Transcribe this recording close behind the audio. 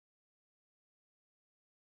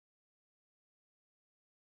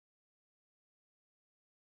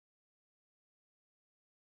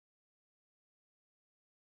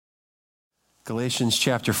Galatians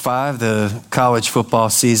chapter 5, the college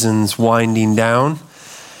football season's winding down,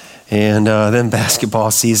 and then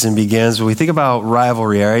basketball season begins. When we think about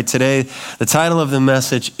rivalry, all right, today, the title of the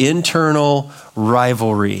message, Internal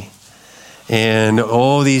Rivalry. And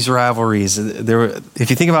all these rivalries.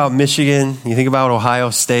 If you think about Michigan, you think about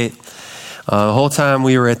Ohio State, the whole time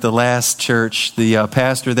we were at the last church, the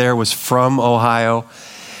pastor there was from Ohio.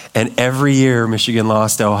 And every year, Michigan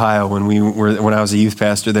lost to Ohio when I was a youth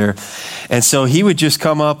pastor there. And so he would just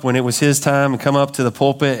come up when it was his time and come up to the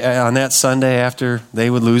pulpit on that Sunday after they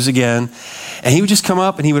would lose again. And he would just come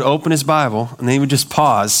up and he would open his Bible and then he would just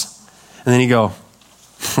pause. And then he'd go,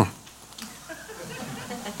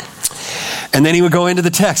 And then he would go into the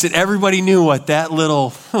text. And everybody knew what that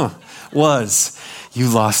little was. You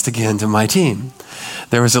lost again to my team.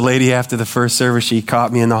 There was a lady after the first service, she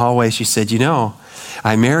caught me in the hallway. She said,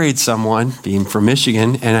 I married someone, being from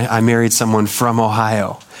Michigan, and I married someone from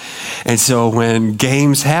Ohio. And so when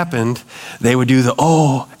games happened, they would do the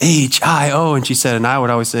O-H-I-O. And she said, and I would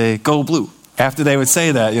always say, go blue. After they would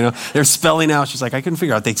say that, they're spelling out. She's like, I couldn't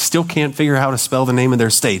figure out. They still can't figure out how to spell the name of their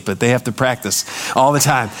state, but they have to practice all the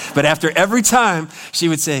time. But after every time, she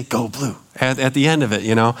would say, go blue. At the end of it,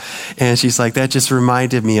 And she's like, that just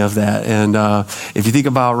reminded me of that. And if you think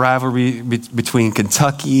about rivalry between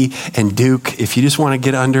Kentucky and Duke, if you just want to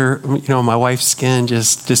get under, my wife's skin,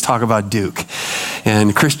 just talk about Duke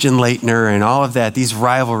and Christian Laettner and all of that, these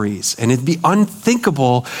rivalries. And it'd be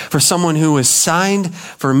unthinkable for someone who was signed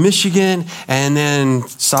for Michigan and then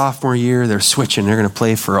sophomore year, they're switching. They're going to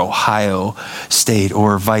play for Ohio State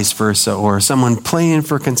or vice versa, or someone playing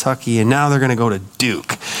for Kentucky and now they're going to go to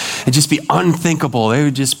Duke. It'd just be unthinkable. They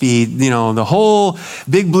would just be, the whole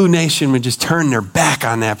big blue nation would just turn their back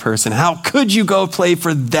on that person. How could you go play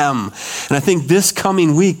for them? And I think this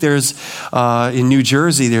coming week, there's in New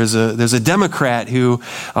Jersey, there's a Democrat who,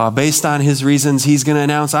 based on his reasons, he's going to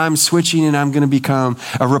announce, I'm switching and I'm going to become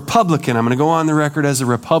a Republican. I'm going to go on the record as a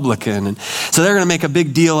Republican. And so they're going to make a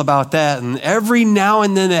big deal about that. And every now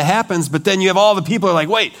and then it happens, but then you have all the people who are like,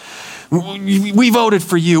 wait, we voted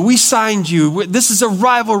for you. We signed you. This is a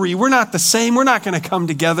rivalry. We're not the same. We're not going to come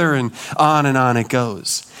together, and on it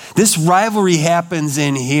goes. This rivalry happens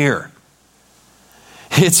in here.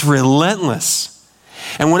 It's relentless.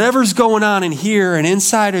 And whatever's going on in here and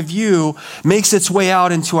inside of you makes its way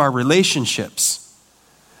out into our relationships.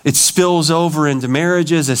 It spills over into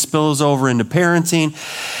marriages. It spills over into parenting.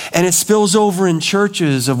 And it spills over in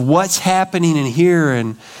churches of what's happening in here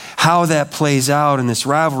and how that plays out in this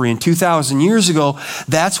rivalry. And 2,000 years ago,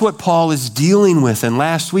 that's what Paul is dealing with. And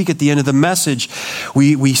last week at the end of the message,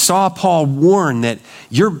 we saw Paul warn that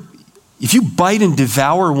if you bite and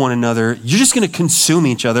devour one another, you're just going to consume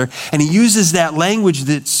each other. And he uses that language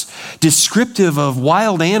that's descriptive of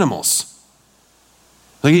wild animals.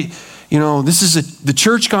 Like, this is the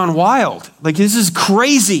church gone wild. Like, this is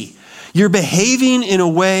crazy. You're behaving in a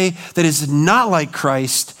way that is not like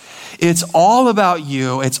Christ. It's all about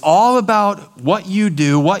you. It's all about what you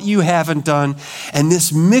do, what you haven't done. And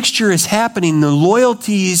this mixture is happening. The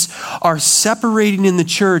loyalties are separating in the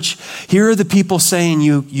church. Here are the people saying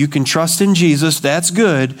you can trust in Jesus. That's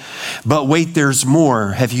good. But wait, there's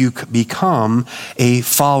more. Have you become a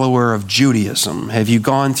follower of Judaism? Have you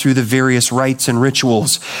gone through the various rites and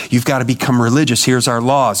rituals? You've got to become religious. Here's our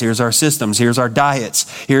laws. Here's our systems. Here's our diets.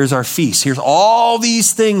 Here's our feasts. Here's all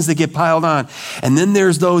these things that get piled on. And then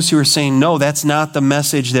there's those who are saying, no, that's not the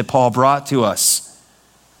message that Paul brought to us.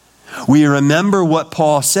 We remember what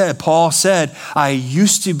Paul said. Paul said, I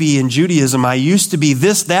used to be in Judaism. I used to be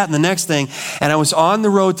this, that, and the next thing. And I was on the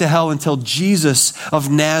road to hell until Jesus of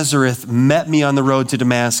Nazareth met me on the road to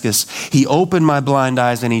Damascus. He opened my blind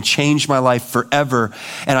eyes and he changed my life forever.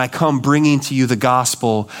 And I come bringing to you the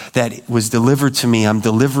gospel that was delivered to me. I'm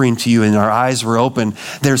delivering to you, and our eyes were open.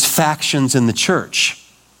 There's factions in the church.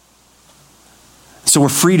 So we're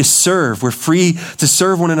free to serve. We're free to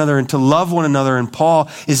serve one another and to love one another. And Paul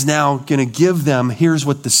is now going to give them, here's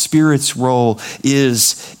what the Spirit's role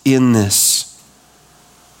is in this.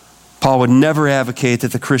 Paul would never advocate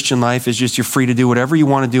that the Christian life is just you're free to do whatever you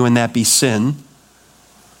want to do and that be sin.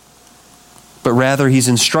 But rather he's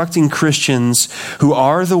instructing Christians who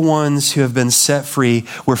are the ones who have been set free.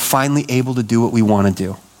 We're finally able to do what we want to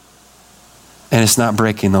do. And it's not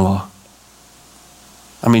breaking the law.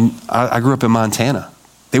 I mean, I grew up in Montana.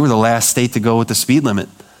 They were the last state to go with the speed limit.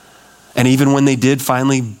 And even when they did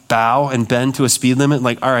finally bow and bend to a speed limit,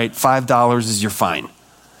 like, all right, $5 is your fine.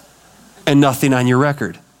 And nothing on your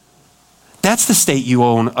record. That's the state you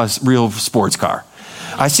own a real sports car.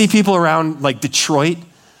 I see people around like Detroit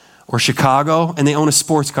or Chicago, and they own a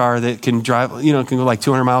sports car that can drive, can go like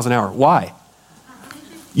 200 miles an hour. Why?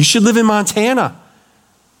 You should live in Montana.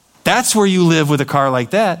 That's where you live with a car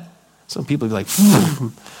like that. Some people be like,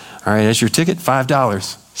 all right, that's your ticket,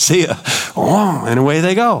 $5. See ya. And away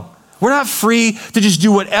they go. We're not free to just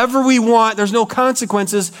do whatever we want. There's no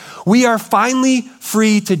consequences. We are finally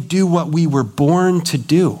free to do what we were born to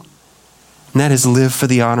do. And that is live for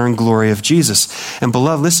the honor and glory of Jesus. And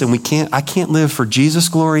beloved, listen, I can't live for Jesus'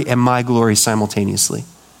 glory and my glory simultaneously.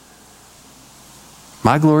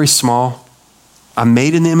 My glory is small. I'm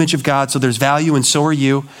made in the image of God, so there's value, and so are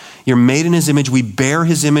you. You're made in his image. We bear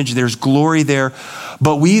his image. There's glory there.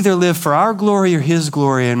 But we either live for our glory or his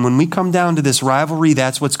glory. And when we come down to this rivalry,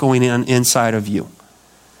 that's what's going on inside of you.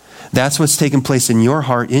 That's what's taking place in your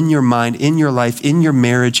heart, in your mind, in your life, in your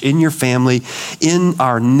marriage, in your family, in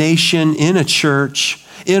our nation, in a church,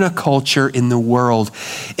 in a culture, in the world.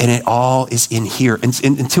 And it all is in here. And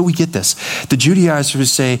until we get this, the Judaizers would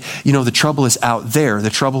say, the trouble is out there. The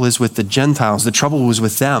trouble is with the Gentiles. The trouble was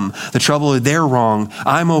with them. The trouble is they're wrong.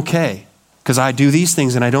 I'm okay because I do these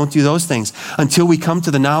things and I don't do those things. Until we come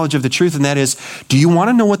to the knowledge of the truth. And that is, do you want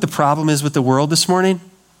to know what the problem is with the world this morning?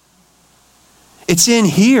 It's in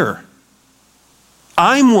here.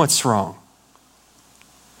 I'm what's wrong.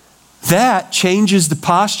 That changes the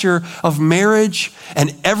posture of marriage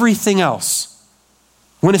and everything else.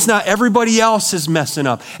 When it's not everybody else is messing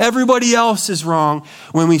up, everybody else is wrong,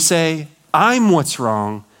 when we say, I'm what's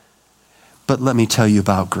wrong, but let me tell you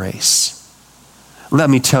about grace. Let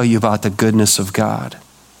me tell you about the goodness of God.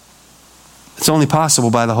 It's only possible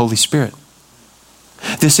by the Holy Spirit.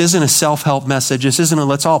 This isn't a self-help message. This isn't a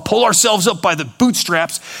let's all pull ourselves up by the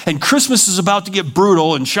bootstraps and Christmas is about to get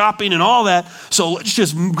brutal and shopping and all that. So let's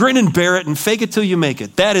just grin and bear it and fake it till you make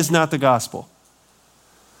it. That is not the gospel.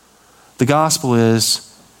 The gospel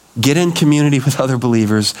is get in community with other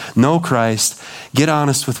believers, know Christ, get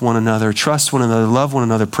honest with one another, trust one another, love one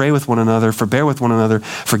another, pray with one another, forbear with one another,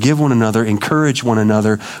 forgive one another, encourage one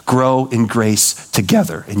another, grow in grace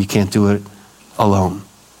together. And you can't do it alone.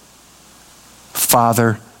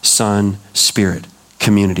 Father, Son, Spirit,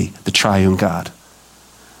 community, the triune God.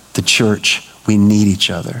 The church, we need each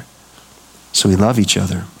other. So we love each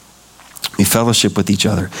other. We fellowship with each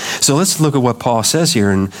other. So let's look at what Paul says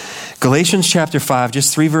here in Galatians chapter 5,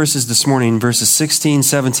 just 3 verses this morning, verses 16,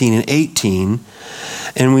 17, and 18.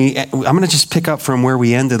 And I'm going to just pick up from where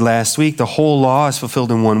we ended last week. The whole law is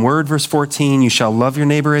fulfilled in one word. Verse 14, you shall love your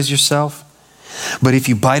neighbor as yourself. But if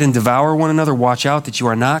you bite and devour one another, watch out that you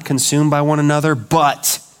are not consumed by one another.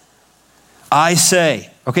 But I say,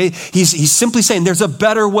 okay, he's simply saying there's a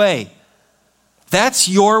better way. That's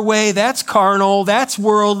your way. That's carnal. That's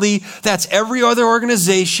worldly. That's every other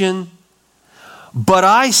organization. But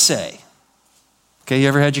I say, okay, you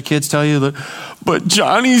ever had your kids tell you, but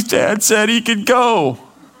Johnny's dad said he could go,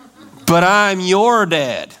 but I'm your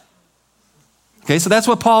dad. Okay, so that's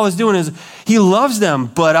what Paul is doing is he loves them,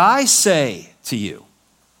 but I say to you,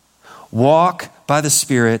 walk by the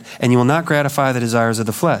Spirit and you will not gratify the desires of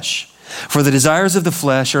the flesh. For the desires of the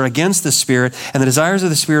flesh are against the Spirit and the desires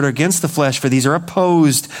of the Spirit are against the flesh, for these are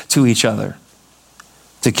opposed to each other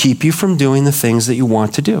to keep you from doing the things that you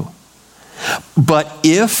want to do. But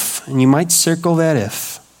if, and you might circle that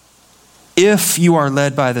if you are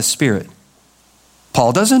led by the Spirit,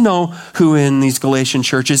 Paul doesn't know who in these Galatian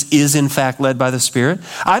churches is in fact led by the Spirit.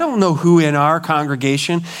 I don't know who in our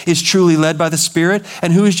congregation is truly led by the Spirit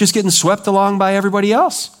and who is just getting swept along by everybody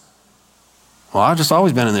else. Well, I've just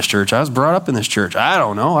always been in this church. I was brought up in this church. I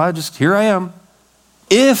don't know. Here I am.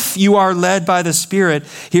 If you are led by the Spirit,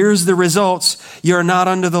 here's the results. You're not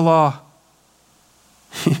under the law.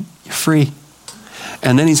 You're free.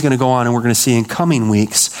 And then he's going to go on and we're going to see in coming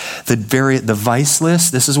weeks the vice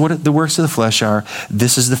list. This is what the works of the flesh are.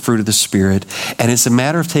 This is the fruit of the Spirit. And it's a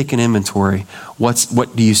matter of taking inventory.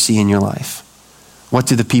 What do you see in your life? What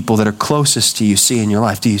do the people that are closest to you see in your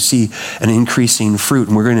life? Do you see an increasing fruit?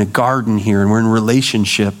 And we're in a garden here and we're in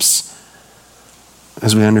relationships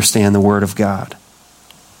as we understand the Word of God.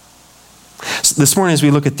 So this morning as we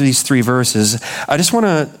look at these 3 verses, I just want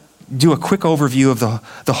to do a quick overview of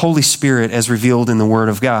the Holy Spirit as revealed in the Word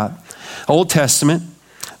of God. Old Testament,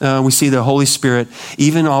 we see the Holy Spirit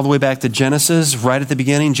even all the way back to Genesis, right at the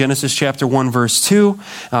beginning, Genesis chapter 1, verse 2.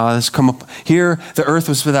 Let's come up here. The earth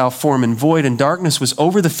was without form and void, and darkness was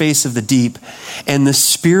over the face of the deep, and the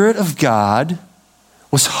Spirit of God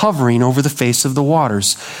was hovering over the face of the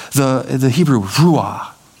waters. The Hebrew, ruah.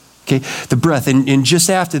 Okay, the breath. And just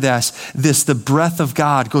after this, the breath of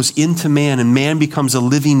God goes into man and man becomes a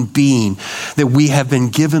living being, that we have been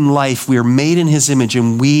given life. We are made in his image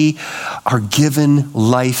and we are given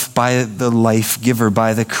life by the life giver,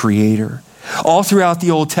 by the Creator. All throughout the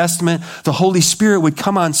Old Testament, the Holy Spirit would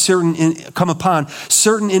come upon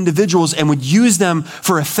certain individuals and would use them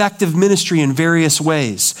for effective ministry in various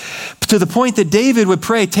ways. To the point that David would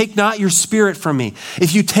pray, take not your spirit from me.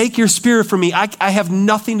 If you take your spirit from me, I have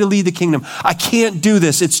nothing to lead the kingdom. I can't do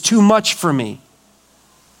this. It's too much for me.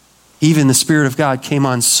 Even the Spirit of God came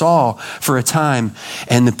on Saul for a time,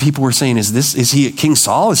 and the people were saying, is he King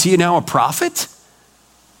Saul? Is he now a prophet?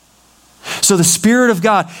 So the Spirit of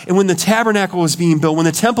God, and when the tabernacle was being built, when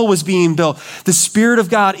the temple was being built, the Spirit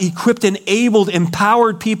of God equipped, enabled,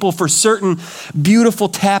 empowered people for certain beautiful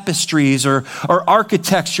tapestries or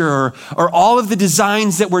architecture or all of the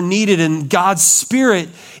designs that were needed. And God's Spirit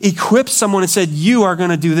equipped someone and said, you are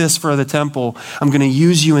going to do this for the temple. I'm going to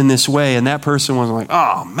use you in this way. And that person was like,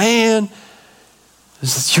 oh man,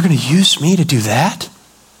 you're going to use me to do that?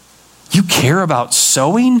 You care about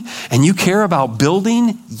sowing and you care about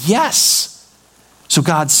building? Yes. So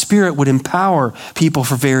God's Spirit would empower people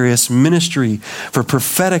for various ministry, for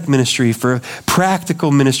prophetic ministry, for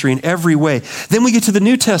practical ministry in every way. Then we get to the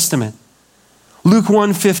New Testament. Luke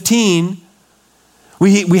 1:15,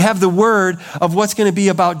 we have the word of what's going to be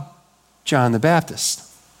about John the Baptist.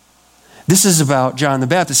 This is about John the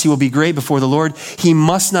Baptist. He will be great before the Lord. He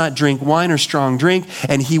must not drink wine or strong drink,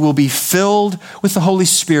 and he will be filled with the Holy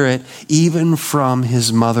Spirit even from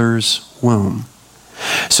his mother's womb.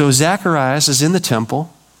 So Zacharias is in the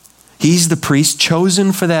temple. He's the priest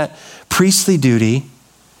chosen for that priestly duty.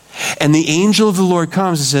 And the angel of the Lord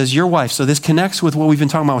comes and says, your wife. So this connects with what we've been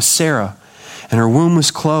talking about with Sarah. And her womb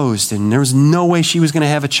was closed, and there was no way she was going to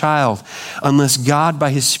have a child unless God,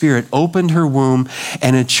 by his Spirit, opened her womb,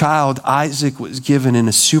 and a child, Isaac, was given in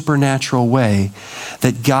a supernatural way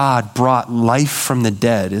that God brought life from the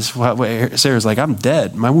dead. Sarah's like, I'm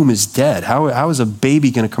dead. My womb is dead. How is a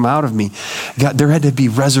baby going to come out of me? God, there had to be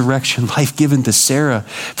resurrection life given to Sarah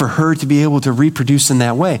for her to be able to reproduce in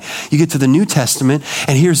that way. You get to the New Testament,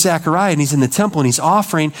 and here's Zechariah, and he's in the temple, and he's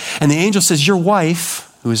offering, and the angel says, your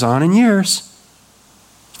wife, who is on in years,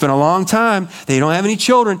 been a long time. They don't have any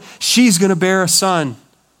children. She's going to bear a son.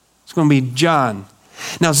 It's going to be John.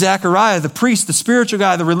 Now, Zechariah, the priest, the spiritual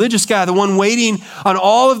guy, the religious guy, the one waiting on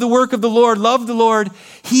all of the work of the Lord, loved the Lord,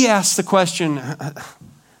 he asked the question,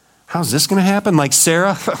 how's this going to happen? Like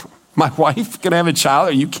Sarah, my wife, going to have a child?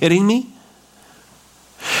 Are you kidding me?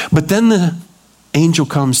 But then the angel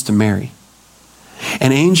comes to Mary.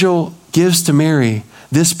 An angel gives to Mary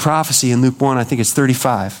this prophecy in Luke 1, I think it's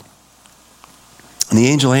 35. And the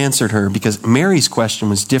angel answered her because Mary's question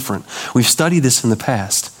was different. We've studied this in the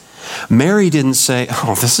past. Mary didn't say,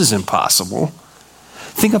 oh, this is impossible.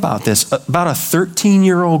 Think about this, about a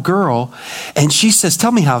 13-year-old girl, and she says,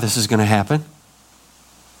 tell me how this is going to happen.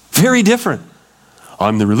 Very different.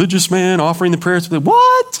 I'm the religious man offering the prayers.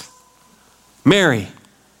 What? Mary,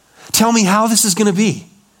 tell me how this is going to be.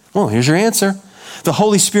 Well, here's your answer. The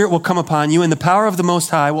Holy Spirit will come upon you, and the power of the Most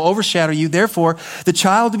High will overshadow you. Therefore, the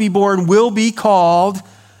child to be born will be called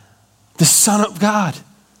the Son of God.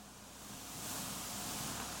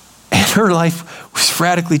 And her life was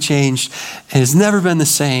radically changed and has never been the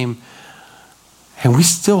same. And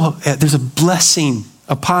there's a blessing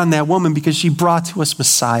upon that woman because she brought to us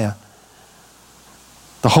Messiah.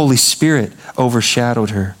 The Holy Spirit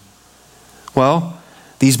overshadowed her. Well,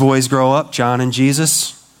 these boys grow up, John and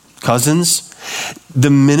Jesus, cousins.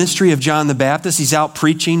 The ministry of John the Baptist, he's out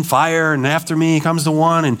preaching fire, and after me comes the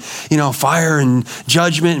one, and fire and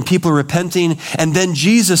judgment, and people are repenting. And then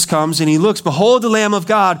Jesus comes and he looks, behold the Lamb of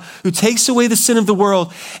God who takes away the sin of the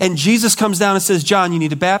world. And Jesus comes down and says, John, you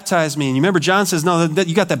need to baptize me. And you remember John says, no,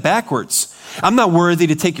 you got that backwards. I'm not worthy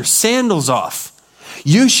to take your sandals off.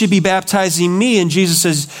 You should be baptizing me. And Jesus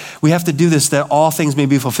says, we have to do this that all things may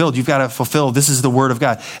be fulfilled. You've got to fulfill. This is the word of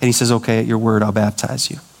God. And he says, okay, at your word, I'll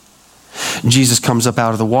baptize you. Jesus comes up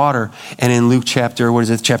out of the water, and in Luke chapter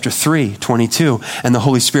 3, 22, and the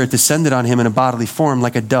Holy Spirit descended on him in a bodily form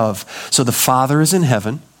like a dove. So the Father is in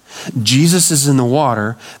heaven, Jesus is in the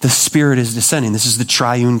water, the Spirit is descending. This is the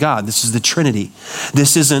triune God. This is the Trinity.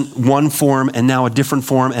 This isn't one form and now a different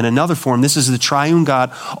form and another form. This is the triune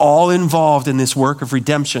God all involved in this work of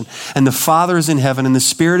redemption. And the Father is in heaven and the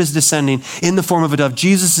Spirit is descending in the form of a dove.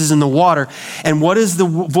 Jesus is in the water. And what does the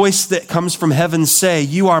voice that comes from heaven say?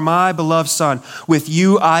 You are my beloved Son. With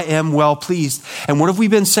you I am well pleased. And what have we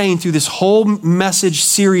been saying through this whole message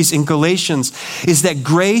series in Galatians is that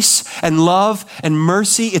grace and love and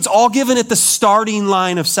mercy, it's all given at the starting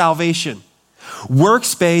line of salvation.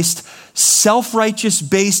 Works-based,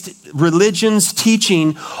 self-righteous-based religions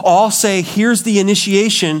teaching all say, here's the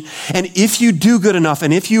initiation, and if you do good enough,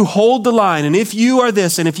 and if you hold the line, and if you are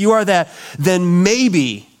this, and if you are that, then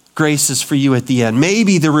maybe grace is for you at the end.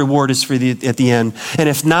 Maybe the reward is for you at the end. And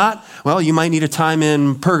if not, well, you might need a time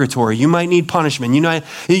in purgatory. You might need punishment.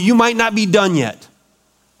 You might not be done yet.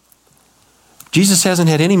 Jesus hasn't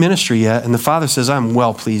had any ministry yet, and the Father says, I'm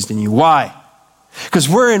well pleased in you. Why? Because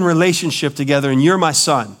we're in relationship together, and you're my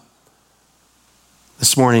son.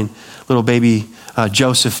 This morning, little baby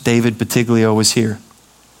Joseph David Batiglio was here.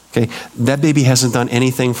 Okay, that baby hasn't done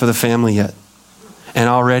anything for the family yet. And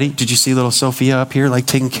already, did you see little Sophia up here, like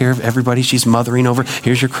taking care of everybody? She's mothering over.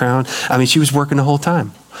 Here's your crown. I mean, she was working the whole time.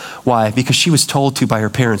 Why? Because she was told to by her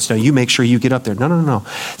parents, no, you make sure you get up there. No.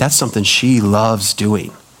 That's something she loves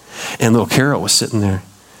doing. And little Carol was sitting there.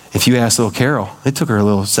 If you asked little Carol, it took her a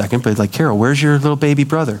little second, but like, Carol, where's your little baby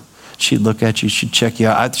brother? She'd look at you, she'd check you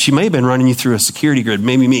out. She may have been running you through a security grid,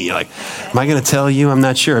 maybe me. Like, am I going to tell you? I'm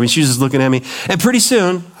not sure. I mean, she was just looking at me. And pretty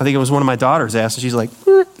soon, I think it was one of my daughters asked, and she's like,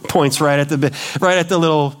 points right at the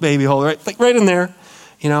little baby hole, right in there,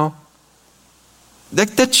 you know.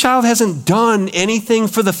 That child hasn't done anything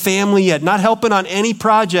for the family yet, not helping on any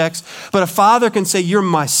projects, but a father can say, you're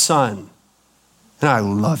my son, and I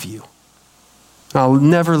love you. I'll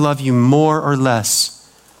never love you more or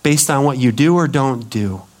less based on what you do or don't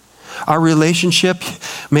do. Our relationship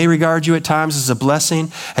may regard you at times as a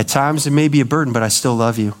blessing. At times it may be a burden, but I still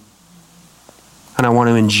love you. And I want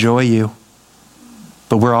to enjoy you.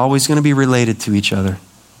 But we're always going to be related to each other.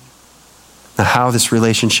 Now, how this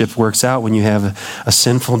relationship works out when you have a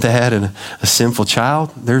sinful dad and a sinful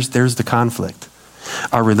child, there's the conflict.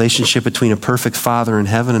 Our relationship between a perfect Father in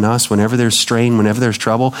heaven and us, whenever there's strain, whenever there's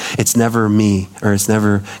trouble, it's never me or it's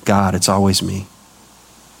never God. It's always me.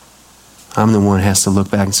 I'm the one who has to look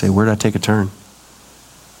back and say, where did I take a turn?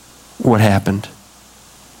 What happened?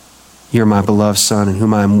 You're my beloved son in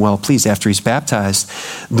whom I am well pleased. After he's baptized,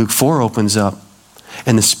 Luke 4 opens up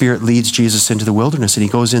and the Spirit leads Jesus into the wilderness and he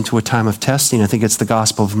goes into a time of testing. I think it's the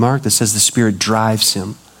Gospel of Mark that says the Spirit drives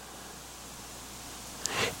him.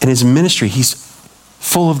 In his ministry, he's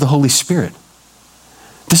full of the Holy Spirit.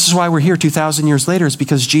 This is why we're here 2,000 years later, is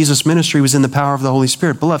because Jesus' ministry was in the power of the Holy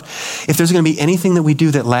Spirit. Beloved, if there's going to be anything that we do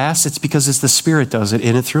that lasts, it's because it's the Spirit does it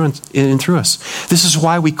in and through us. This is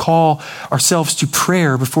why we call ourselves to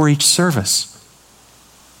prayer before each service.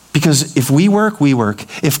 Because if we work, we work.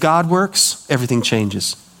 If God works, everything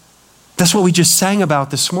changes. That's what we just sang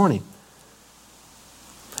about this morning.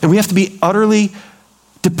 And we have to be utterly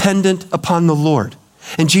dependent upon the Lord.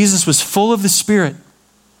 And Jesus was full of the Spirit.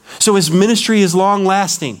 So his ministry is long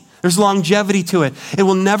lasting. There's longevity to it. It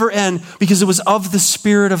will never end because it was of the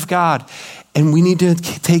Spirit of God. And we need to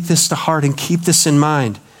take this to heart and keep this in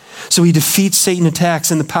mind. So he defeats Satan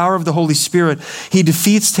attacks in the power of the Holy Spirit. He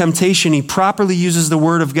defeats temptation. He properly uses the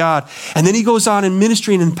word of God. And then he goes on in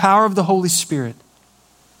ministry in the power of the Holy Spirit.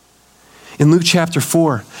 In Luke chapter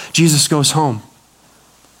 4, Jesus goes home.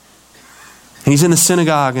 And he's in the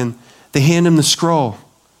synagogue and they hand him the scroll.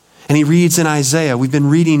 And he reads in Isaiah. We've been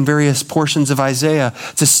reading various portions of Isaiah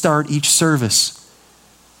to start each service.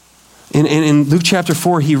 In Luke chapter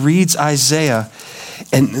 4, he reads Isaiah.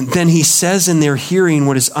 And then he says in their hearing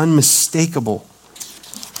what is unmistakable.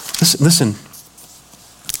 Listen,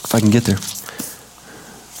 if I can get there.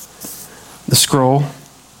 The scroll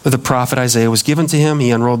of the prophet Isaiah was given to him.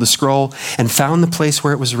 He unrolled the scroll and found the place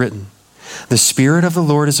where it was written. The Spirit of the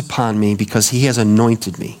Lord is upon me because he has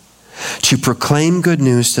anointed me to proclaim good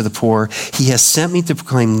news to the poor. He has sent me to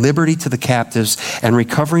proclaim liberty to the captives and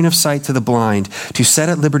recovering of sight to the blind, to set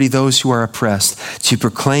at liberty those who are oppressed, to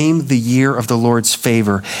proclaim the year of the Lord's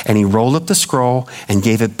favor. And he rolled up the scroll and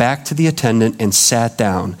gave it back to the attendant and sat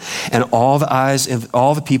down. And all the eyes of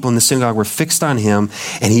all the people in the synagogue were fixed on him.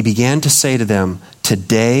 And he began to say to them,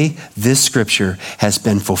 today this scripture has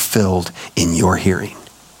been fulfilled in your hearing.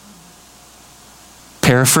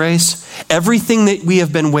 Paraphrase, everything that we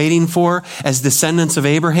have been waiting for as descendants of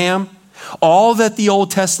Abraham, all that the Old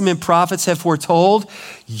Testament prophets have foretold,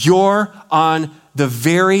 you're on the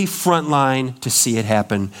very front line to see it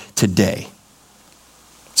happen today.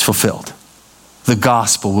 It's fulfilled. The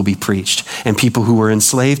gospel will be preached and people who were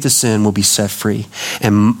enslaved to sin will be set free.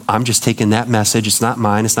 And I'm just taking that message. It's not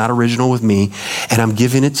mine. It's not original with me. And I'm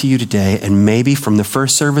giving it to you today. And maybe from the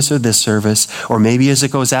first service or this service, or maybe as it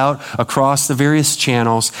goes out across the various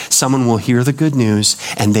channels, someone will hear the good news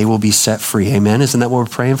and they will be set free. Amen. Isn't that what we're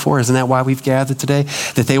praying for? Isn't that why we've gathered today?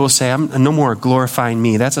 That they will say, I'm no more glorifying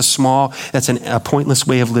me. That's a pointless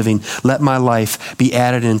way of living. Let my life be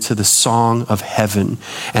added into the song of heaven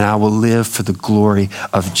and I will live for the glory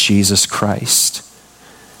of Jesus Christ.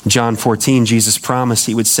 John 14, Jesus promised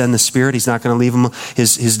he would send the Spirit. He's not going to leave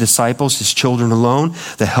his disciples, his children alone.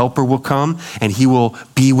 The Helper will come and he will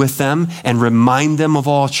be with them and remind them of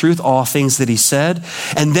all truth, all things that he said.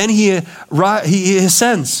 And then he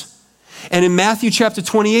ascends. And in Matthew chapter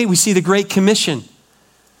 28, we see the Great Commission,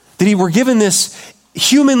 that we're given this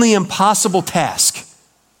humanly impossible task,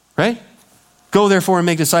 right? Go therefore and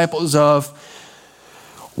make disciples of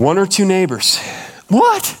one or two neighbors.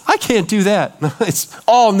 What? I can't do that. It's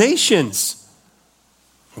all nations.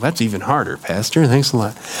 Well, that's even harder, Pastor. Thanks a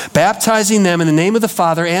lot. Baptizing them in the name of the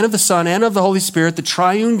Father and of the Son and of the Holy Spirit, the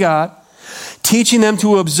triune God, teaching them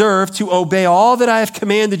to observe, to obey all that I have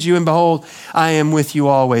commanded you. And behold, I am with you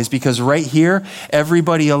always. Because right here,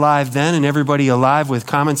 everybody alive then and everybody alive with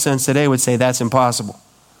common sense today would say that's impossible.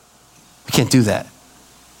 We can't do that.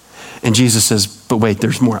 And Jesus says, but wait,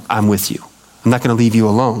 there's more. I'm with you. I'm not going to leave you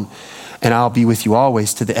alone. And I'll be with you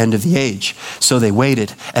always to the end of the age. So they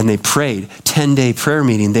waited and they prayed. 10-day prayer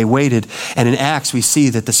meeting. They waited. And in Acts, we see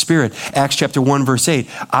that the Spirit, Acts chapter 1, verse 8,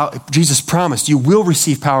 Jesus promised, you will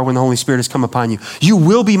receive power when the Holy Spirit has come upon you. You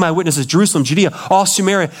will be my witnesses, Jerusalem, Judea, all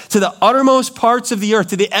Samaria, to the uttermost parts of the earth,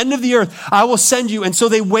 to the end of the earth, I will send you. And so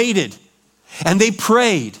they waited and they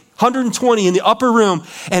prayed. 120 in the upper room.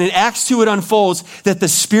 And in Acts 2, it unfolds that the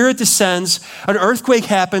Spirit descends, an earthquake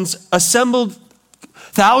happens, assembled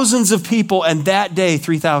thousands of people, and that day,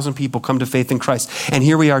 3,000 people come to faith in Christ. And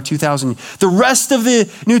here we are, 2,000. The rest of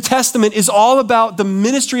the New Testament is all about the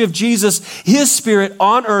ministry of Jesus, his Spirit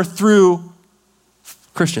on earth through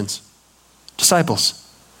Christians,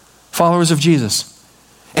 disciples, followers of Jesus.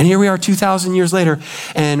 And here we are 2,000 years later,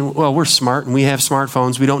 and well, we're smart and we have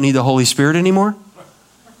smartphones. We don't need the Holy Spirit anymore.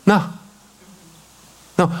 No,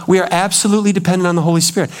 we are absolutely dependent on the Holy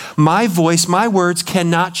Spirit. My voice, my words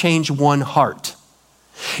cannot change one heart.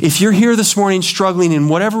 If you're here this morning struggling in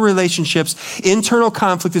whatever relationships, internal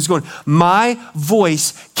conflict is going, my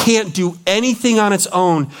voice can't do anything on its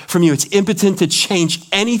own from you. It's impotent to change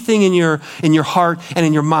anything in your heart and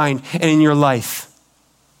in your mind and in your life.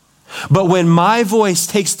 But when my voice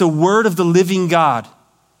takes the word of the living God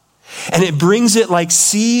and it brings it like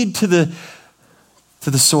seed to the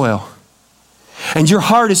soil, and your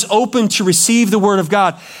heart is open to receive the word of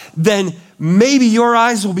God, then maybe your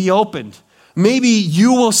eyes will be opened. Maybe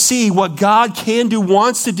you will see what God can do,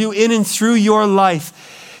 wants to do in and through your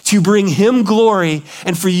life to bring him glory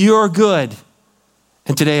and for your good.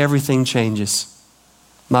 And today everything changes.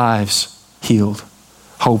 Lives healed,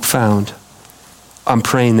 hope found. I'm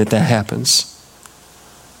praying that happens.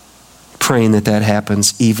 Praying that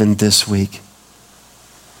happens even this week.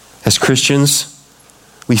 As Christians,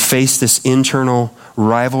 we face this internal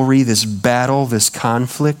rivalry, this battle, this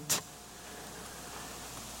conflict.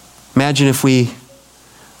 Imagine if we,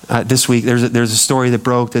 this week, there's a story that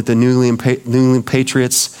broke that the New England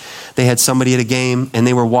Patriots, they had somebody at a game and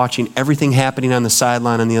they were watching everything happening on the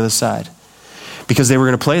sideline on the other side because they were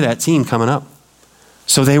going to play that team coming up.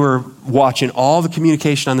 So they were watching all the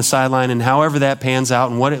communication on the sideline and however that pans out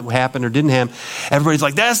and what happened or didn't happen. Everybody's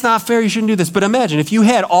like, that's not fair, you shouldn't do this. But imagine if you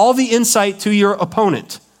had all the insight to your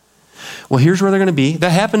opponent. Well, here's where they're going to be.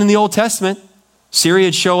 That happened in the Old Testament. Syria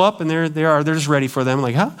would show up and they're just ready for them.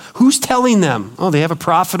 Like, huh? Who's telling them? Oh, they have a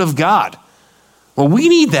prophet of God. Well, we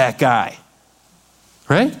need that guy,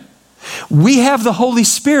 right? We have the Holy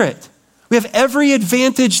Spirit. We have every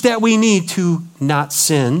advantage that we need to not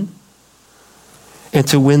sin and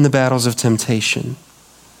to win the battles of temptation.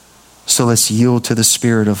 So let's yield to the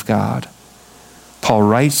Spirit of God. Paul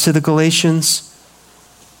writes to the Galatians.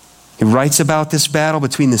 He writes about this battle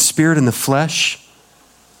between the spirit and the flesh.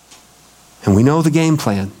 And we know the game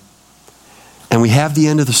plan. And we have the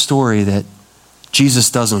end of the story that Jesus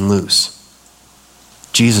doesn't lose.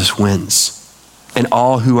 Jesus wins. And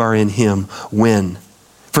all who are in him win.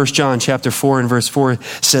 1 John chapter 4 and verse 4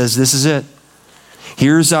 says, this is it.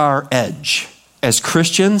 Here's our edge. As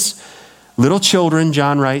Christians, little children,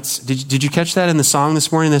 John writes, did you catch that in the song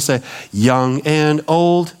this morning? They say, young and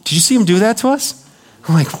old. Did you see him do that to us?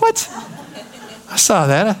 I'm like, what? I saw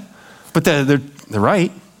that. But they're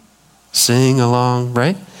right. Sing along,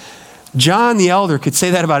 right? John the elder could say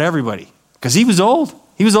that about everybody because he was old.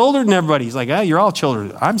 He was older than everybody. He's like, you're all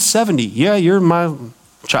children. I'm 70. Yeah, you're my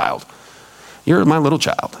child. You're my little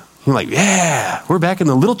child. You're like, yeah, we're back in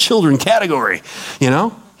the little children category, you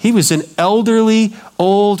know? He was an elderly,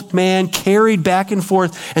 old man carried back and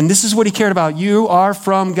forth. And this is what he cared about. You are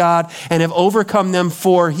from God and have overcome them,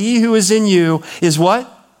 for he who is in you is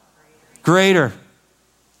what? Greater.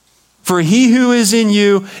 For he who is in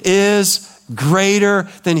you is greater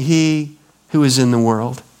than he who is in the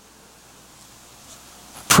world.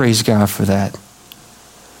 Praise God for that.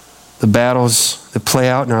 The battles that play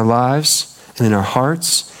out in our lives and in our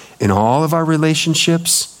hearts, in all of our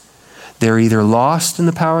relationships, they're either lost in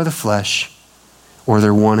the power of the flesh or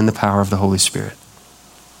they're won in the power of the Holy Spirit.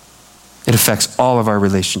 It affects all of our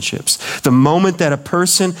relationships. The moment that a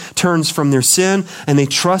person turns from their sin and they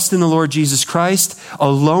trust in the Lord Jesus Christ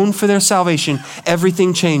alone for their salvation,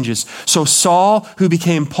 everything changes. So Saul, who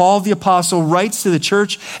became Paul the Apostle, writes to the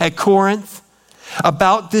church at Corinth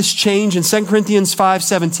about this change in 2 Corinthians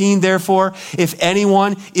 5:17. Therefore, if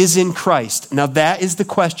anyone is in Christ. Now that is the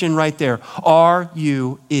question right there. Are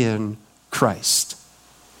you in Christ?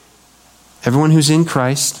 Everyone who's in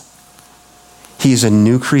Christ, he is a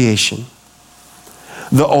new creation.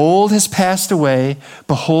 The old has passed away.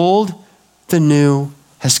 Behold, the new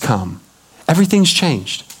has come. Everything's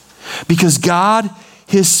changed. Because God,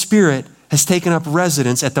 his Spirit, has taken up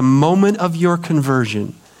residence at the moment of your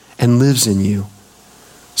conversion and lives in you.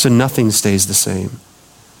 So nothing stays the same.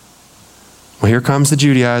 Well, here comes the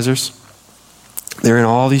Judaizers. They're in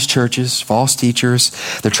all these churches, false teachers.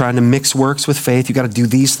 They're trying to mix works with faith. You got to do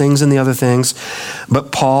these things and the other things.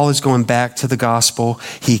 But Paul is going back to the gospel.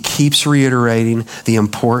 He keeps reiterating the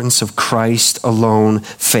importance of Christ alone,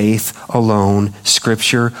 faith alone,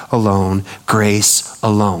 Scripture alone, grace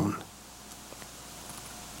alone.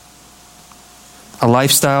 A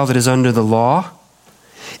lifestyle that is under the law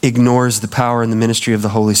ignores the power and the ministry of the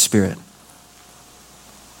Holy Spirit.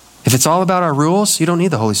 If it's all about our rules, you don't need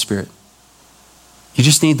the Holy Spirit. You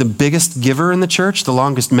just need the biggest giver in the church, the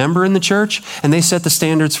longest member in the church, and they set the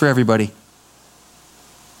standards for everybody.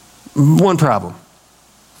 One problem.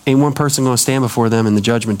 Ain't one person going to stand before them in the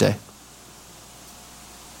judgment day.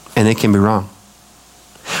 And they can be wrong.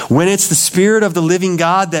 When it's the Spirit of the living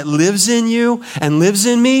God that lives in you and lives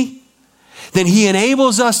in me, then he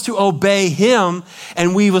enables us to obey him,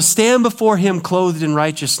 and we will stand before him clothed in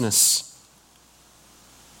righteousness.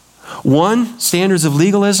 One, standards of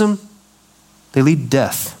legalism, they lead to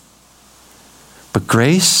death. But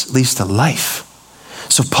grace leads to life.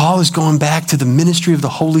 So Paul is going back to the ministry of the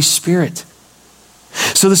Holy Spirit.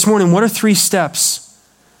 So this morning, what are 3 steps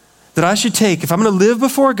that I should take if I'm going to live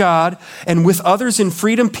before God and with others in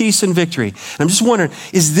freedom, peace, and victory? And I'm just wondering,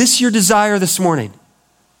 is this your desire this morning?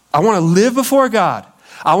 I want to live before God.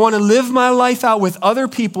 I want to live my life out with other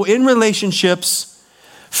people in relationships,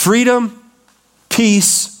 freedom,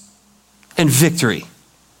 peace, and victory.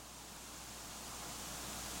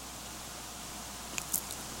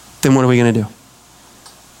 Then what are we going to do?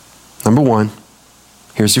 Number 1,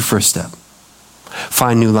 here's your first step.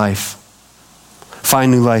 Find new life.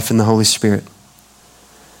 Find new life in the Holy Spirit.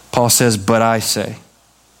 Paul says, but I say.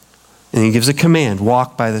 And he gives a command,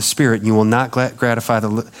 walk by the Spirit, and you will not gratify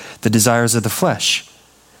the desires of the flesh.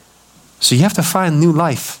 So you have to find new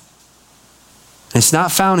life. And it's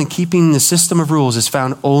not found in keeping the system of rules. It's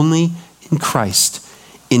found only in Christ,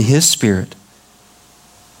 in his Spirit.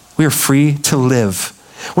 We are free to live.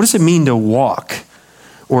 What does it mean to walk?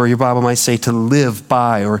 Or your Bible might say to live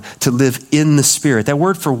by, or to live in the Spirit. That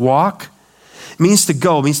word for walk means to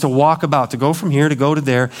go, means to walk about, to go from here, to go to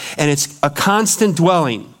there. And it's a constant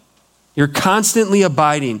dwelling. You're constantly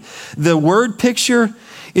abiding. The word picture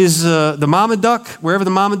is the mama duck. Wherever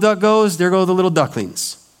the mama duck goes, there go the little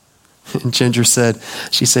ducklings. And Ginger said,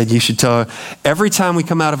 you should tell her, every time we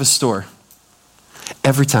come out of a store,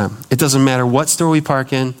 every time, it doesn't matter what store we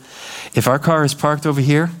park in, if our car is parked over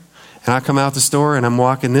here and I come out the store and I'm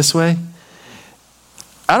walking this way,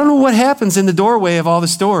 I don't know what happens in the doorway of all the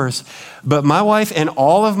stores, but my wife and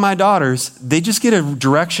all of my daughters, they just get a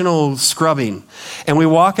directional scrubbing. And we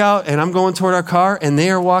walk out and I'm going toward our car and they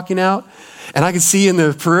are walking out and I can see in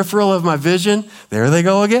the peripheral of my vision, there they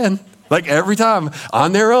go again. Like every time,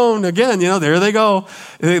 on their own again, there they go.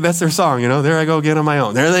 That's their song, there I go again on my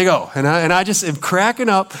own. There they go. And I just am cracking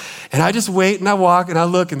up and I just wait and I walk and I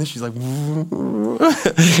look and then she's like,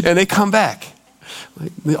 and they come back.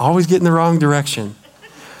 Like, they always get in the wrong direction.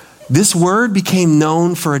 This word became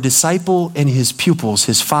known for a disciple and his pupils,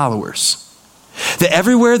 his followers. That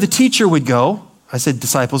everywhere the teacher would go, I said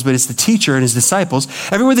disciples, but it's the teacher and his disciples.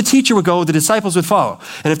 Everywhere the teacher would go, the disciples would follow.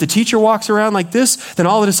 And if the teacher walks around like this, then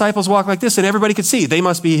all the disciples walk like this, and everybody could see. They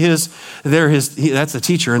must be that's the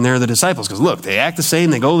teacher and they're the disciples. Because look, they act the same,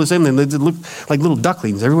 they go the same, they look like little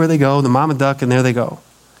ducklings. Everywhere they go, the mama duck, and there they go.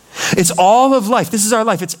 It's all of life. This is our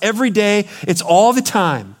life. It's every day. It's all the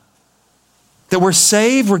time. That we're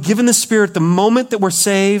saved, we're given the Spirit the moment that we're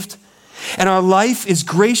saved, and our life is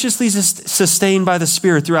graciously sustained by the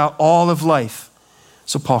Spirit throughout all of life.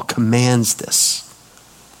 So Paul commands this.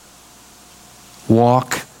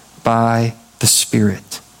 Walk by the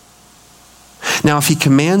Spirit. Now, if he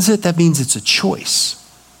commands it, that means it's a choice.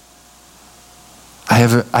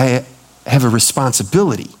 I I have a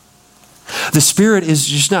responsibility. The Spirit is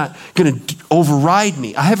just not going to override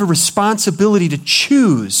me. I have a responsibility to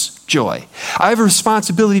choose joy. I have a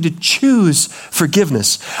responsibility to choose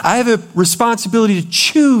forgiveness. I have a responsibility to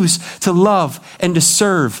choose to love and to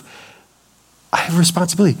serve. I have a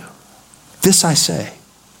responsibility. This I say,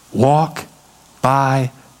 walk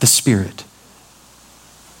by the Spirit.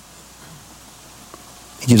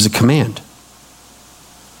 He gives a command.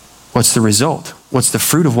 What's the result? What's the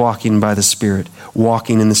fruit of walking by the Spirit?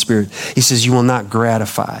 Walking in the Spirit. He says you will not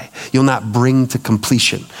gratify. You'll not bring to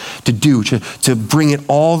completion. To bring it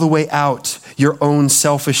all the way out, your own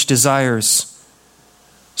selfish desires.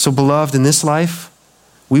 So beloved, in this life,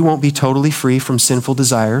 we won't be totally free from sinful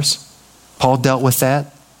desires. Paul dealt with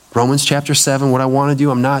that. Romans chapter 7, what I want to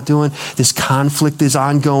do, I'm not doing. This conflict is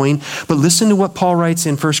ongoing. But listen to what Paul writes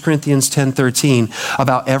in 1 Corinthians 10:13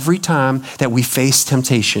 about every time that we face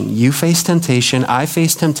temptation. You face temptation, I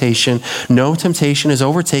face temptation. No temptation has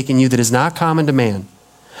overtaken you that is not common to man.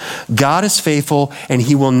 God is faithful and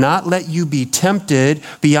he will not let you be tempted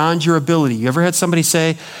beyond your ability. You ever had somebody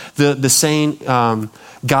say the saying,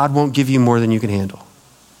 God won't give you more than you can handle?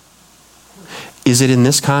 Is it in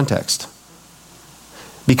this context?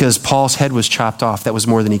 Because Paul's head was chopped off. That was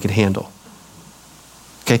more than he could handle.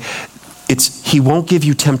 Okay? He won't give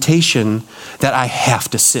you temptation that I have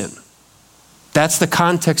to sin. That's the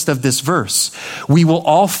context of this verse. We will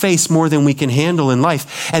all face more than we can handle in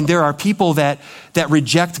life. And there are people that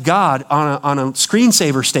reject God on a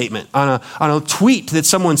screensaver statement, on a tweet that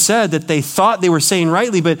someone said that they thought they were saying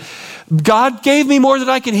rightly, but God gave me more than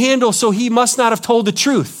I can handle, so he must not have told the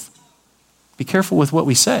truth. Be careful with what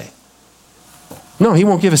we say. No, he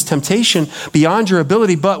won't give us temptation beyond your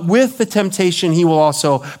ability, but with the temptation, he will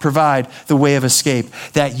also provide the way of escape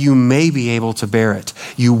that you may be able to bear it.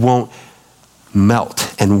 You won't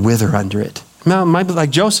melt and wither under it. Now, it might be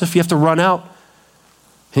like Joseph, you have to run out.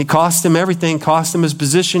 It cost him everything, cost him his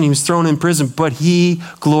position. He was thrown in prison, but he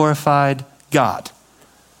glorified God,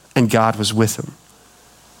 and God was with him.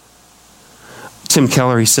 Tim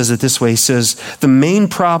Keller, he says it this way. He says, the main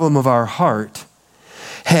problem our heart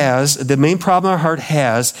has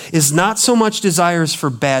is not so much desires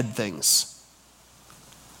for bad things,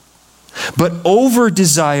 but over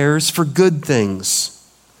desires for good things.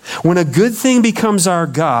 When a good thing becomes our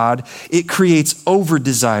God, it creates over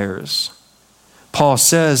desires. Paul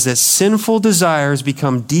says that sinful desires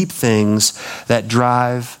become deep things that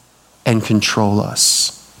drive and control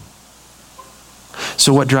us.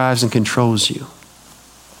 So what drives and controls you?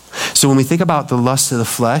 So when we think about the lust of the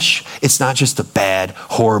flesh, it's not just the bad,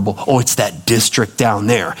 horrible, it's that district down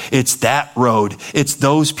there. It's that road. It's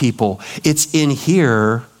those people. It's in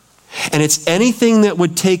here. And it's anything that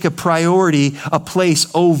would take a priority, a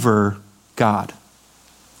place over God.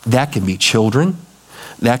 That can be children.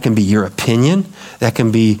 That can be your opinion. That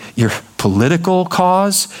can be your political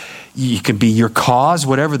cause. It could be your cause,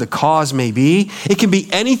 whatever the cause may be. It can be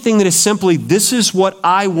anything that is simply, this is what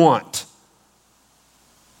I want.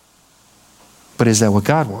 But is that what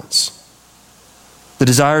God wants? The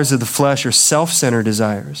desires of the flesh are self-centered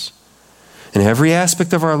desires. And every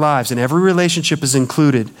aspect of our lives and every relationship is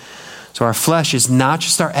included. So our flesh is not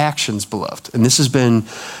just our actions, beloved. And this has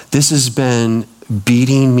been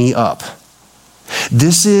beating me up.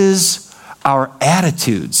 This is our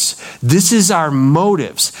attitudes. This is our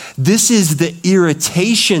motives. This is the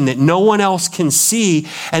irritation that no one else can see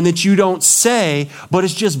and that you don't say, but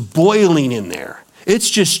it's just boiling in there.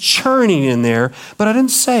 It's just churning in there, but I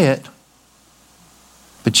didn't say it.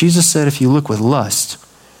 But Jesus said, if you look with lust,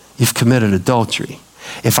 you've committed adultery.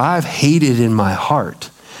 If I've hated in my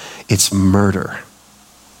heart, it's murder.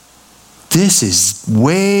 This is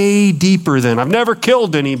way deeper than I've never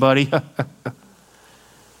killed anybody.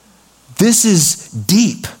 This is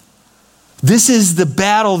deep. This is the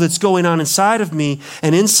battle that's going on inside of me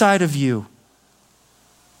and inside of you.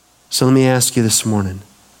 So let me ask you this morning.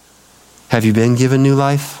 Have you been given new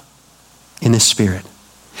life in the Spirit?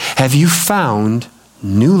 Have you found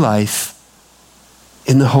new life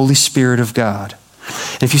in the Holy Spirit of God?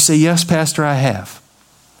 And if you say, yes, Pastor, I have.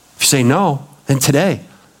 If you say no, then today,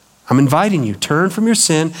 I'm inviting you, turn from your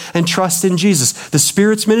sin and trust in Jesus. The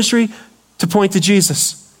Spirit's ministry to point to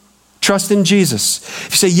Jesus. Trust in Jesus.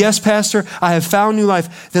 If you say, yes, Pastor, I have found new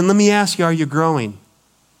life, then let me ask you, are you growing?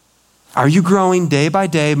 Are you growing day by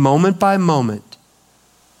day, moment by moment,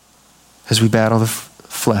 as we battle the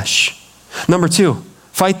flesh? Number 2,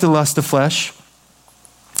 fight the lust of flesh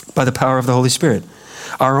by the power of the Holy Spirit.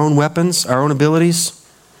 Our own weapons, our own abilities,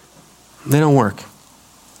 they don't work.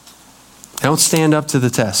 They don't stand up to the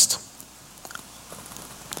test.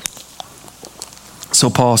 So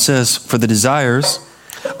Paul says, for the desires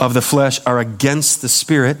of the flesh are against the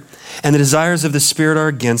Spirit, and the desires of the Spirit are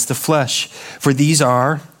against the flesh. For these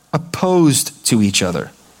are opposed to each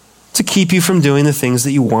other, to keep you from doing the things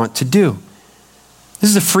that you want to do. This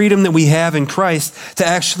is the freedom that we have in Christ to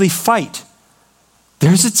actually fight.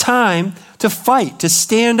 There's a time to fight, to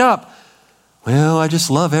stand up. Well, I just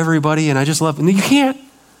love everybody and I just love... You can't.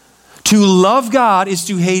 To love God is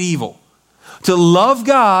to hate evil. To love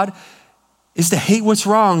God is to hate what's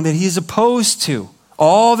wrong, that he is opposed to.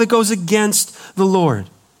 All that goes against the Lord.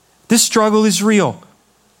 This struggle is real.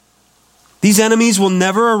 These enemies will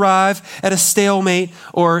never arrive at a stalemate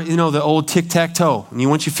or, the old tic-tac-toe. And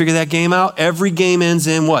once you figure that game out, every game ends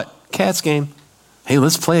in what? Cat's game. Hey,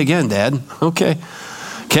 let's play again, Dad. Okay.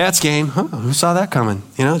 Cat's game. Huh, who saw that coming?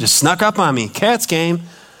 Just snuck up on me. Cat's game.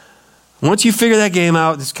 Once you figure that game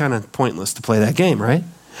out, it's kind of pointless to play that game, right?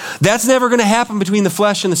 That's never going to happen between the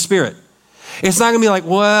flesh and the Spirit. It's not going to be like,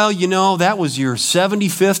 well, that was your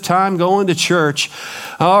 75th time going to church.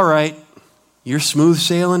 All right, you're smooth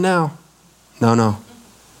sailing now. No.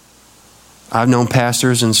 I've known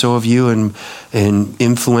pastors, and so have you, and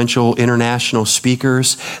influential international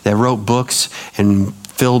speakers that wrote books and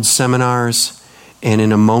filled seminars, and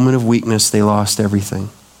in a moment of weakness, they lost everything.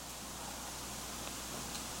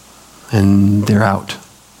 And they're out,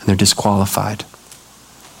 and they're disqualified.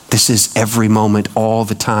 This is every moment, all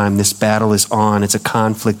the time. This battle is on. It's a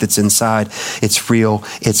conflict that's inside. It's real.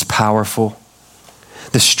 It's powerful.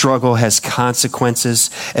 The struggle has consequences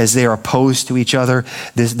as they are opposed to each other.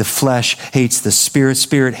 The flesh hates the Spirit.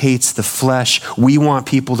 Spirit hates the flesh. We want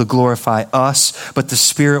people to glorify us, but the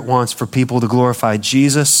Spirit wants for people to glorify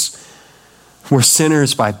Jesus. We're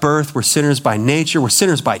sinners by birth. We're sinners by nature. We're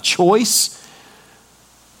sinners by choice.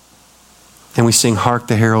 And we sing, "Hark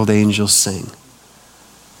the Herald Angels Sing."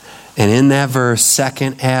 And in that verse,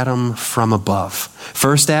 second Adam from above.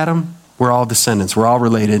 First Adam, we're all descendants. We're all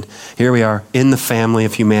related. Here we are in the family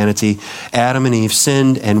of humanity. Adam and Eve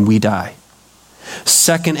sinned and we die.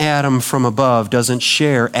 Second Adam from above doesn't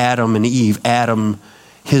share Adam and Eve. Adam,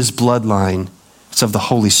 his bloodline, it's of the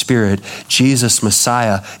Holy Spirit. Jesus,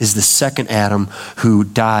 Messiah, is the second Adam who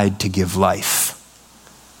died to give life.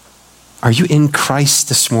 Are you in Christ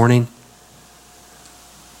this morning?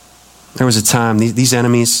 There was a time, these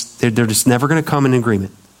enemies, they're just never going to come in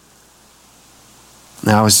agreement.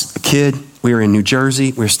 Now, I was a kid. We were in New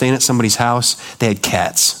Jersey. We were staying at somebody's house. They had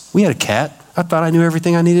cats. We had a cat. I thought I knew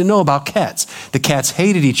everything I needed to know about cats. The cats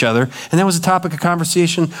hated each other, and that was a topic of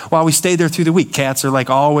conversation while we stayed there through the week. Cats are like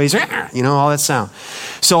always, all that sound.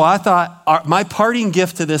 So I thought, my parting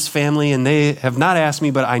gift to this family, and they have not asked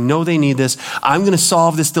me, but I know they need this, I'm going to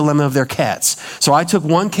solve this dilemma of their cats. So I took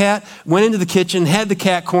one cat, went into the kitchen, had the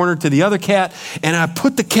cat cornered to the other cat, and I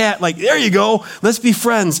put the cat like, there you go, let's be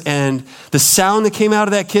friends. And the sound that came out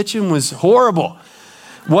of that kitchen was horrible.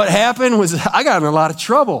 What happened was I got in a lot of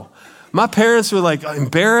trouble. My parents were like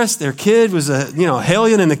embarrassed. Their kid was a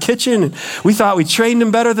hellion in the kitchen. And we thought we trained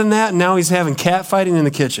him better than that. And now he's having cat fighting in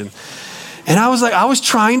the kitchen. And I was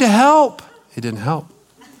trying to help. It didn't help.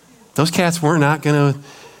 Those cats were not going to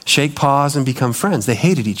shake paws and become friends. They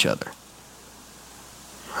hated each other.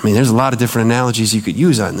 I mean, there's a lot of different analogies you could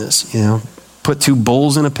use on this. Put two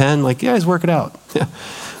bulls in a pen, like, guys, work it out. Yeah,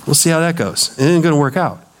 we'll see how that goes. It ain't going to work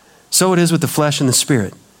out. So it is with the flesh and the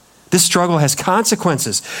Spirit. This struggle has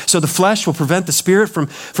consequences. So the flesh will prevent the Spirit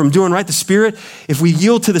from doing right. The Spirit, if we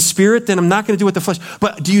yield to the Spirit, then I'm not going to do what the flesh.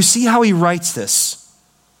 But do you see how he writes this?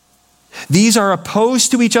 These are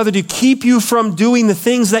opposed to each other to keep you from doing the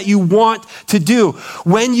things that you want to do.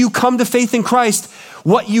 When you come to faith in Christ,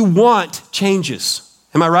 what you want changes.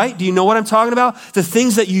 Am I right? Do you know what I'm talking about? The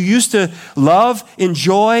things that you used to love,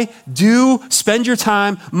 enjoy, do, spend your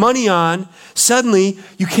time, money on, suddenly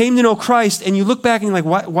you came to know Christ and you look back and you're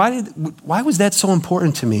like, why was that so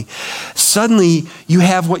important to me? Suddenly you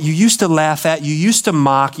have what you used to laugh at, you used to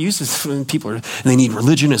mock, they need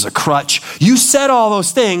religion as a crutch. You said all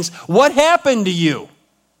those things. What happened to you?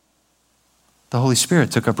 The Holy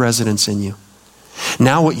Spirit took up residence in you.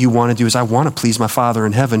 Now what you want to do is, I want to please my Father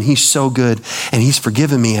in heaven. He's so good and he's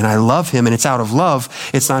forgiven me and I love him, and it's out of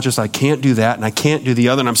love. It's not just I can't do that and I can't do the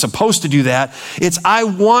other and I'm supposed to do that. It's I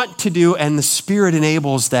want to do, and the Spirit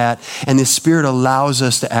enables that, and the Spirit allows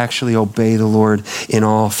us to actually obey the Lord in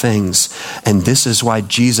all things. And this is why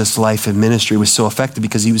Jesus' life and ministry was so effective,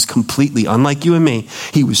 because he was completely, unlike you and me,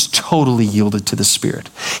 he was totally yielded to the Spirit.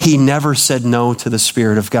 He never said no to the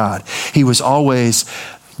Spirit of God. He was always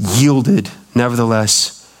yielded.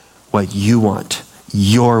 Nevertheless, what you want,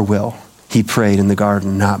 your will, he prayed in the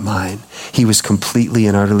garden, not mine. He was completely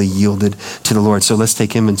and utterly yielded to the Lord. So let's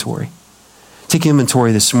take inventory. Take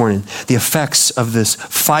inventory this morning. The effects of this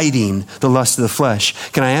fighting the lust of the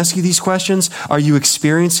flesh. Can I ask you these questions? Are you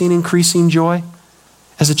experiencing increasing joy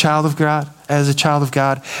as a child of God? As a child of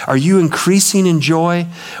God, are you increasing in joy,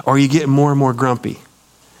 or are you getting more and more grumpy?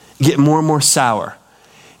 Getting more and more sour?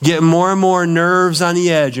 Getting more and more nerves on the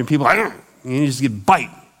edge, and people, you just get bite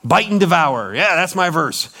and devour. Yeah, that's my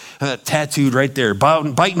verse. Tattooed right there.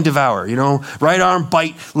 Bite and devour. Right arm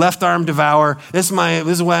bite, left arm devour. This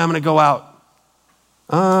is the way I'm going to go out.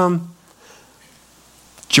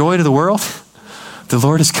 Joy to the world. The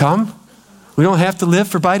Lord has come. We don't have to live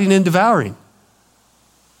for biting and devouring.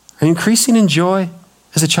 Are you increasing in joy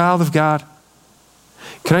as a child of God?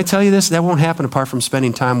 Can I tell you this? That won't happen apart from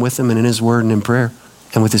spending time with Him and in His Word and in prayer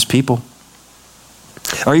and with His people.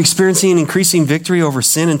 Are you experiencing increasing victory over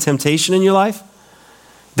sin and temptation in your life?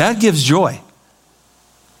 That gives joy.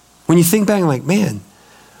 When you think back, like, man,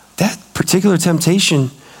 that particular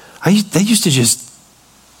temptation, they used to just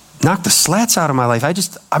knock the slats out of my life.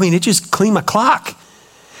 It just cleaned my clock.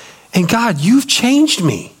 And God, you've changed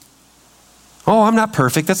me. Oh, I'm not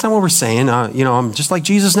perfect. That's not what we're saying. I'm just like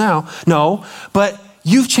Jesus now. No, but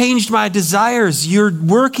you've changed my desires. You're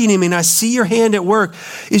working in me, and I see your hand at work.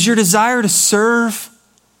 Is your desire to serve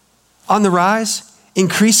on the rise,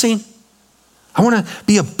 increasing? I want to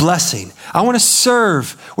be a blessing. I want to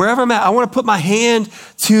serve wherever I'm at. I want to put my hand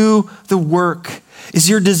to the work. Is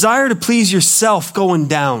your desire to please yourself going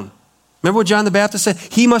down? Remember what John the Baptist said?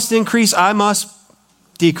 He must increase, I must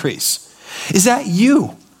decrease. Is that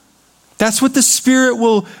you? That's what the Spirit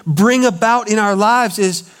will bring about in our lives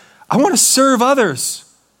is, I want to serve others.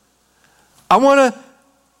 I want to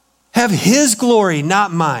have His glory,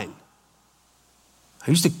 not mine.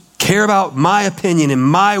 I used to care about my opinion and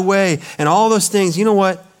my way and all those things. You know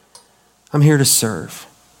what? I'm here to serve.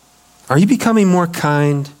 Are you becoming more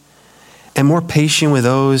kind and more patient with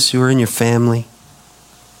those who are in your family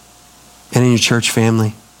and in your church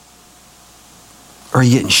family? Or are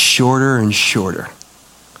you getting shorter and shorter?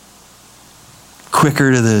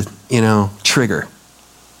 Quicker to the, trigger.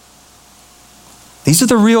 These are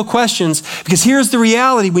the real questions, because here's the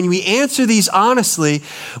reality. When we answer these honestly,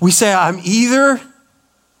 we say, I'm either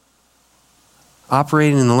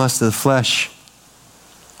operating in the lust of the flesh,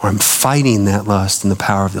 or I'm fighting that lust in the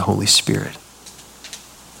power of the Holy Spirit.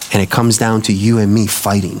 And it comes down to you and me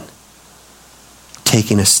fighting,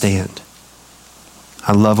 taking a stand.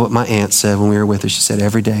 I love what my aunt said when we were with her. She said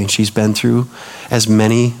every day, and she's been through, as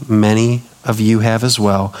many of you have as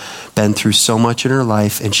well, been through so much in her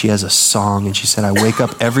life, and she has a song, and she said, I wake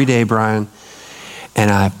up every day, Brian,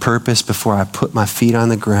 and I purpose before I put my feet on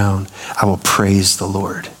the ground, I will praise the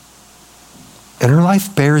Lord. And her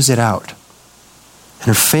life bears it out. And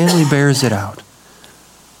her family bears it out.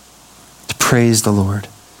 To praise the Lord.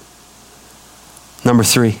 Number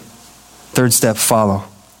 3, third step, follow.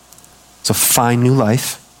 So find new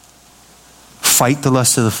life. Fight the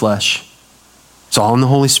lust of the flesh. It's all in the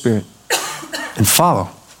Holy Spirit. And follow.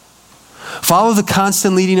 Follow the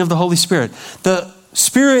constant leading of the Holy Spirit. The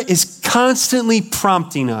Spirit is constantly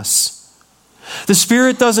prompting us. The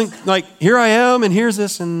Spirit doesn't like, here I am and here's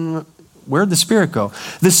this, and where'd the Spirit go?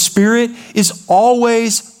 The Spirit is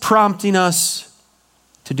always prompting us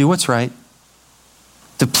to do what's right,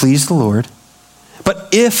 to please the Lord. But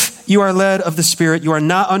if you are led of the Spirit, you are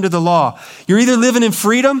not under the law. You're either living in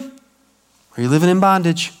freedom or you're living in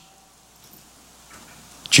bondage.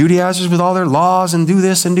 Judaizers with all their laws and do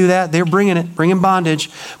this and do that, they're bringing bondage.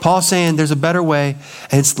 Paul's saying there's a better way,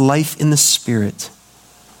 and it's life in the Spirit.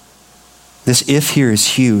 This if here is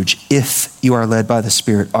huge. If you are led by the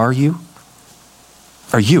Spirit, are you?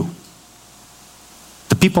 Are you?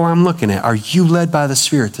 The people I'm looking at, are you led by the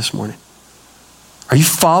Spirit this morning? Are you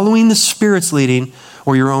following the Spirit's leading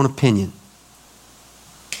or your own opinion?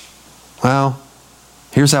 Well,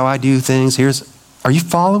 here's how I do things. Are you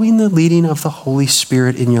following the leading of the Holy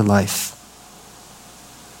Spirit in your life?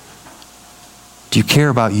 Do you care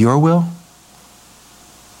about your will?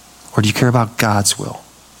 Or do you care about God's will?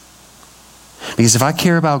 Because if I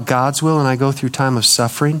care about God's will and I go through time of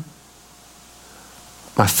suffering,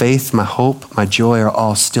 my faith, my hope, my joy are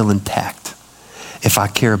all still intact. If I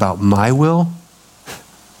care about my will,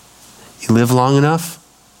 you live long enough,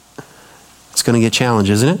 it's going to get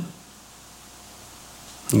challenged, isn't it?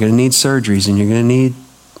 You're going to need surgeries and you're going to need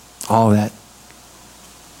all that.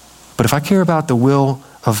 But if I care about the will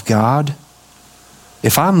of God,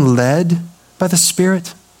 if I'm led by the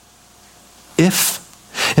Spirit,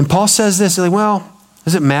 and Paul says this, like, well,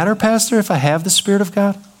 does it matter, Pastor, if I have the Spirit of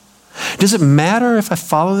God? Does it matter if I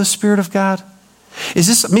follow the Spirit of God? Is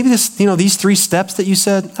this, maybe this, these 3 steps that you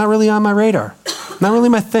said, not really on my radar, not really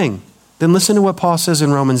my thing. Then listen to what Paul says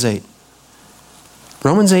in Romans 8.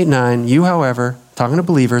 Romans 8:9, you, however, talking to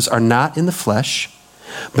believers, are not in the flesh,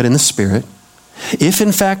 but in the Spirit. If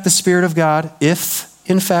in fact the Spirit of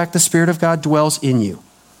God dwells in you.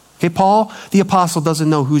 Okay, Paul, the apostle, doesn't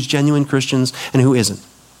know who's genuine Christians and who isn't.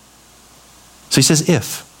 So he says,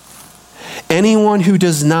 if. Anyone who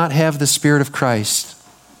does not have the Spirit of Christ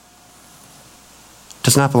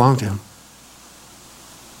does not belong to him.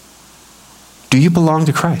 Do you belong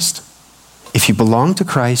to Christ? If you belong to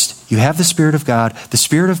Christ, you have the Spirit of God. The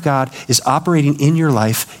Spirit of God is operating in your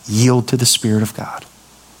life. Yield to the Spirit of God.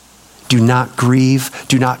 Do not grieve.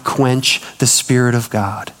 Do not quench the Spirit of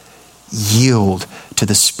God. Yield to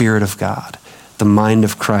the Spirit of God. The mind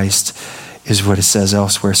of Christ is what it says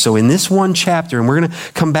elsewhere. So in this one chapter, and we're going to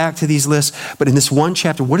come back to these lists, but in this one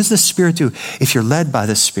chapter, what does the Spirit do? If you're led by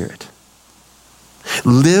the Spirit,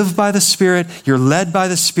 live by the Spirit, you're led by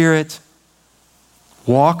the Spirit,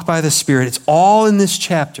 walk by the Spirit. It's all in this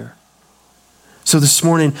chapter. So this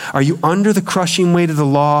morning, are you under the crushing weight of the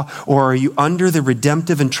law, or are you under the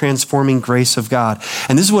redemptive and transforming grace of God?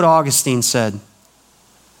 And this is what Augustine said.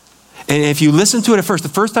 And if you listen to it at first, the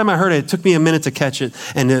first time I heard it, it took me a minute to catch it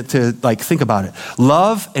and to think about it.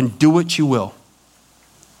 Love and do what you will.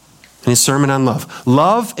 In his sermon on love.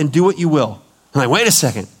 Love and do what you will. I'm like, wait a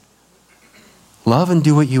second. Love and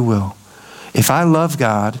do what you will. If I love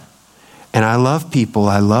God and I love people,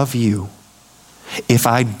 I love you. If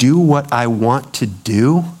I do what I want to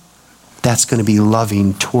do, that's going to be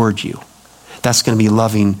loving toward you. That's going to be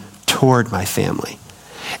loving toward my family.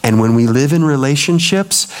 And when we live in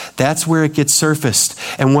relationships, that's where it gets surfaced.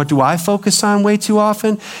 And what do I focus on way too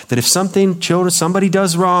often? That if somebody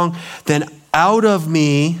does wrong, then out of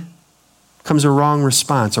me comes a wrong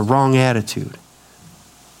response, a wrong attitude.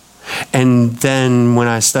 And then when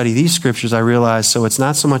I study these scriptures, I realize, so it's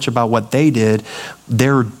not so much about what they did.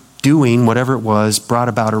 Their doing, whatever it was, brought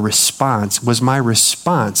about a response. Was my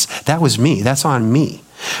response, that was me, that's on me.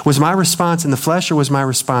 Was my response in the flesh, or was my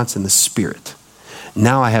response in the Spirit?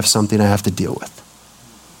 Now I have something I have to deal with.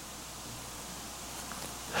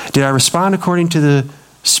 Did I respond according to the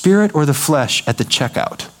Spirit or the flesh at the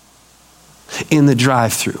checkout? In the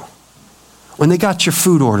drive-thru? When they got your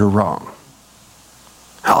food order wrong?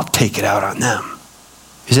 I'll take it out on them.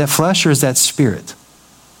 Is that flesh or is that Spirit?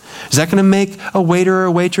 Is that going to make a waiter or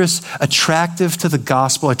a waitress attracted to the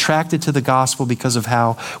gospel because of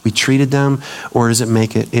how we treated them? Or does it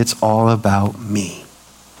make it's all about me?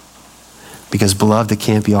 Because, beloved, it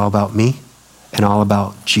can't be all about me and all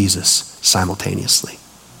about Jesus simultaneously.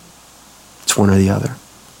 It's one or the other.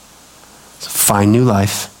 So find new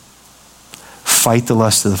life. Fight the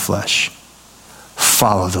lust of the flesh.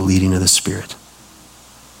 Follow the leading of the Spirit.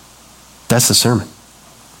 That's the sermon.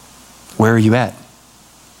 Where are you at?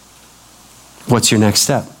 What's your next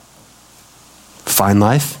step? Find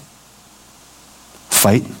life.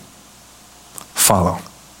 Fight. Follow.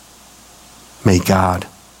 May God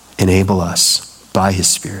enable us by his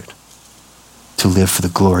Spirit to live for the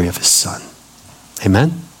glory of his Son.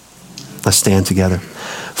 Amen? Let's stand together.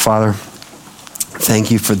 Father,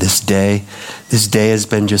 thank you for this day. This day has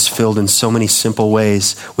been just filled in so many simple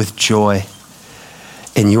ways with joy.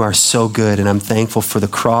 And you are so good. And I'm thankful for the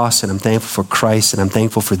cross, and I'm thankful for Christ, and I'm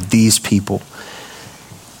thankful for these people.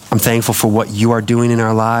 I'm thankful for what you are doing in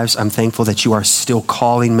our lives. I'm thankful that you are still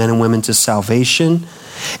calling men and women to salvation.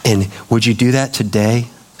 And would you do that today?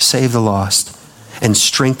 Save the lost and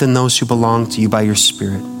strengthen those who belong to you by your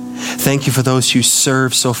Spirit. Thank you for those who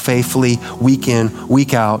serve so faithfully week in,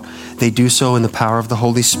 week out. They do so in the power of the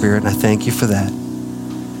Holy Spirit, and I thank you for that.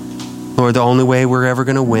 Lord, the only way we're ever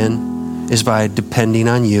going to win is by depending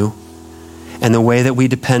on you. And the way that we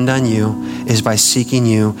depend on you is by seeking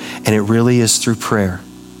you, and it really is through prayer.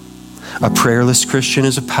 A prayerless Christian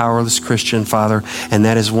is a powerless Christian, Father, and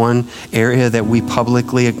that is one area that we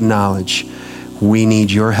publicly acknowledge we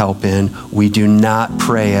need your help in. We do not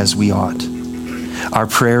pray as we ought. Our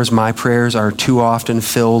prayers, my prayers, are too often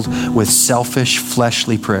filled with selfish,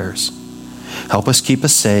 fleshly prayers. Help us, keep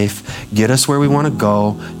us safe, get us where we want to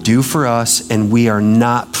go, do for us, and we are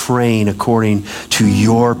not praying according to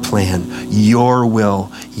your plan, your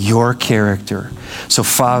will, your character. So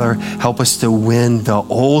Father, help us to win the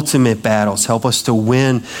ultimate battles. Help us to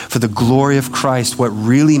win for the glory of Christ what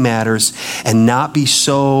really matters, and not be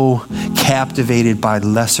so captivated by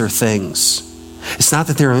lesser things. It's not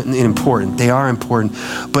that they're important. They are important.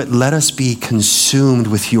 But let us be consumed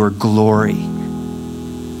with your glory.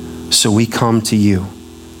 So we come to you.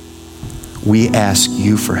 We ask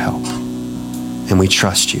you for help. And we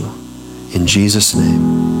trust you. In Jesus'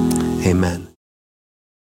 name, amen.